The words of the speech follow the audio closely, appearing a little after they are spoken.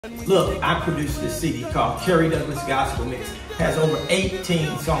Look, I produced this CD called Kerry Douglas Gospel Mix. It has over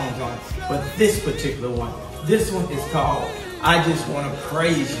 18 songs on it, but this particular one, this one is called I Just Want to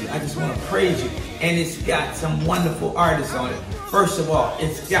Praise You. I Just Want to Praise You. And it's got some wonderful artists on it. First of all,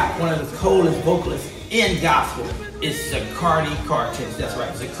 it's got one of the coolest vocalists in gospel. It's Zacardi Cortez. That's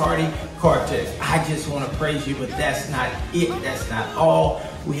right, Zacardi Cortez. I just want to praise you, but that's not it. That's not all.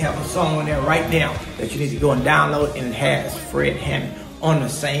 We have a song on there right now that you need to go and download, and it has Fred Hammond on the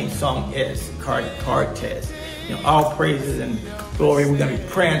same song as Zacardi Cortez. You know, all praises and glory. We're going to be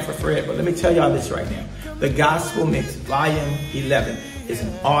praying for Fred, but let me tell y'all this right now. The Gospel Mix Volume 11 is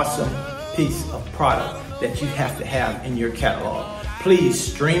an awesome piece of product that you have to have in your catalog. Please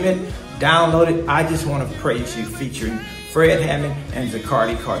stream it, download it. I Just Want to Praise You, featuring Fred Hammond and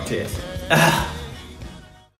Zacardi Cortez.